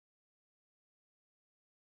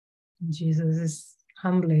Jesus is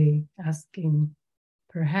humbly asking,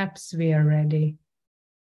 perhaps we are ready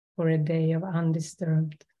for a day of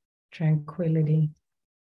undisturbed tranquility.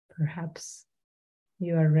 Perhaps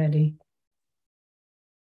you are ready.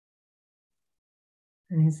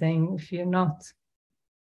 And he's saying, if you're not,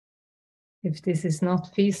 if this is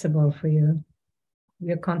not feasible for you,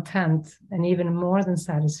 you're content and even more than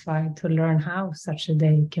satisfied to learn how such a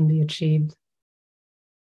day can be achieved.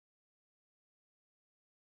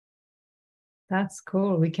 That's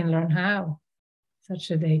cool. We can learn how such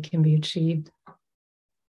a day can be achieved.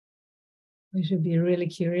 We should be really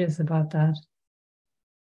curious about that.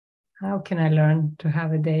 How can I learn to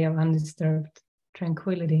have a day of undisturbed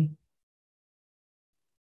tranquility?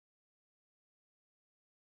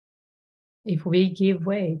 If we give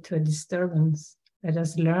way to a disturbance, let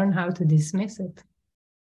us learn how to dismiss it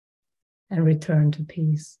and return to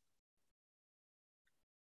peace.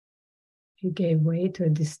 If you gave way to a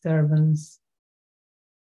disturbance,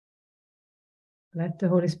 let the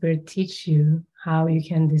Holy Spirit teach you how you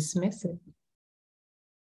can dismiss it.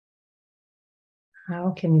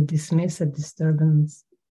 How can you dismiss a disturbance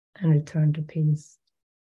and return to peace?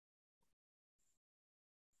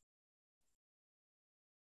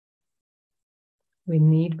 We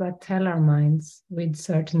need but tell our minds with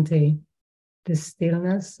certainty, the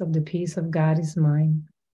stillness of the peace of God is mine,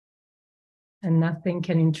 and nothing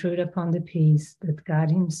can intrude upon the peace that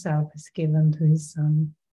God Himself has given to His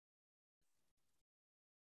Son.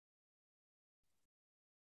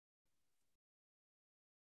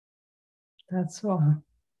 That's all.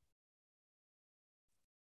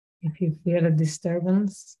 If you feel a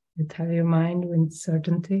disturbance, you tell your mind with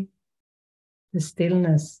certainty, the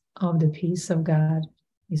stillness of the peace of God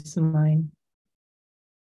is mine.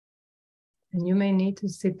 And you may need to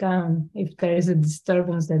sit down if there is a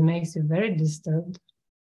disturbance that makes you very disturbed,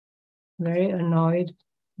 very annoyed,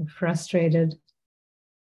 or frustrated,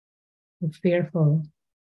 or fearful.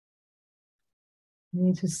 You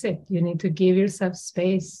need to sit. You need to give yourself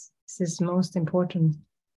space. This is most important.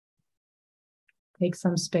 Take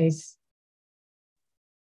some space.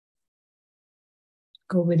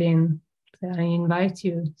 Go within. I invite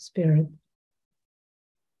you, Spirit.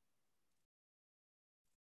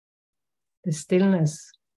 The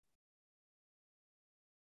stillness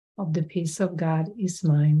of the peace of God is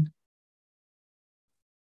mine.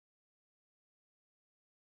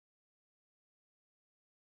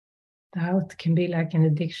 Doubt can be like an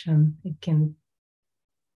addiction. It can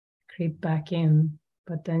creep back in,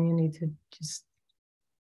 but then you need to just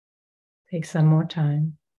take some more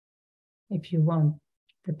time if you want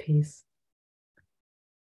the peace.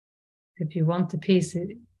 If you want the peace,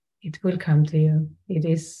 it will come to you. It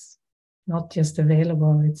is not just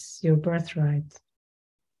available, it's your birthright.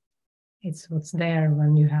 It's what's there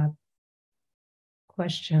when you have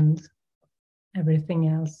questioned everything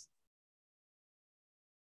else.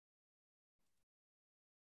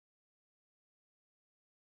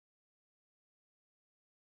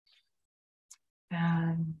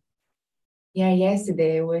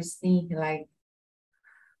 Yesterday I was thinking like,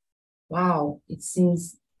 wow, it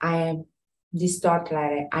seems I am this thought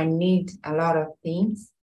like I need a lot of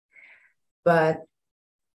things, but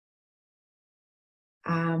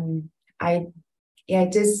I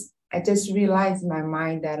just realized in my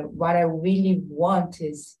mind that what I really want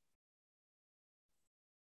is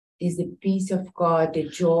the peace of God, the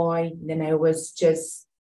joy. Then I was just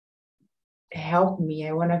help me.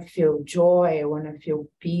 I want to feel joy. I want to feel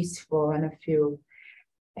peaceful. I want to feel,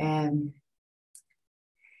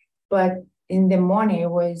 but in the morning I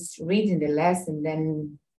was reading the lesson.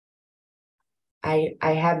 Then I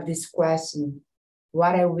have this question,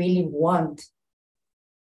 what I really want.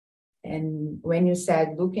 And when you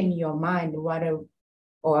said, look in your mind, I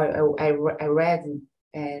read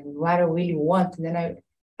and what I really want, and then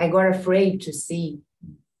I got afraid to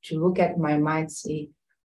look at my mind, see,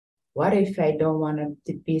 what if I don't want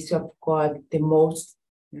the peace of God the most,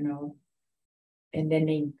 And then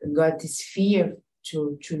I got this fear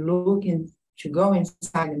to look and to go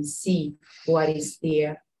inside and see what is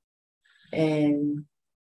there. And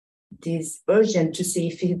this urgent to see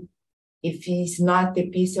if it's not the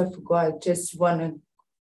peace of God,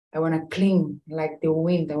 I want to cling like the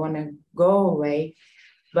wind. I want to go away.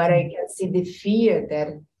 But I can see the fear that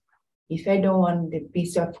if I don't want the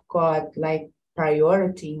peace of God, like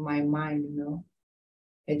priority in my mind,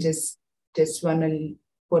 I just want to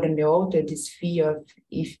put on the altar this fear of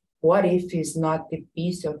what if it's not the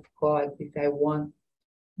peace of God if I want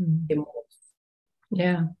the most.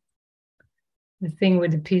 Yeah. The thing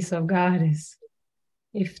with the peace of God is,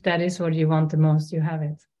 if that is what you want the most, you have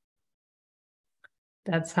it.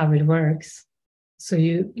 That's how it works. So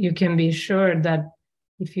you can be sure that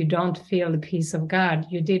if you don't feel the peace of God,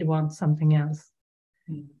 you did want something else.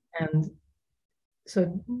 And so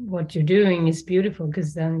what you're doing is beautiful,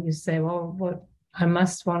 because then you say, well, what I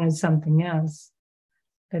must wanted something else.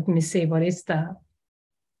 Let me see, what is that?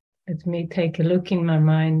 Let me take a look in my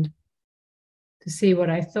mind to see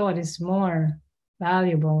what I thought is more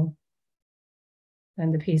valuable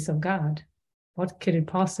than the peace of God. What could it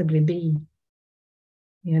possibly be?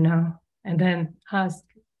 You know, and then ask,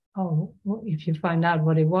 oh, if you find out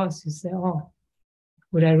what it was, you say, oh,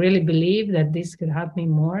 would I really believe that this could help me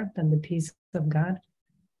more than the peace of God?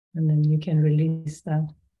 And then you can release that.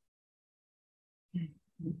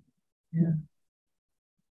 Yeah.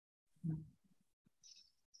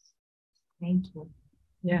 Thank you.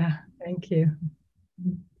 Yeah, thank you.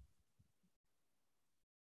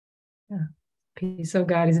 Yeah. Peace of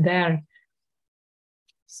God is there.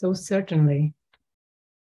 So certainly,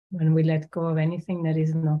 when we let go of anything that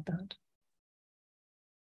is not that.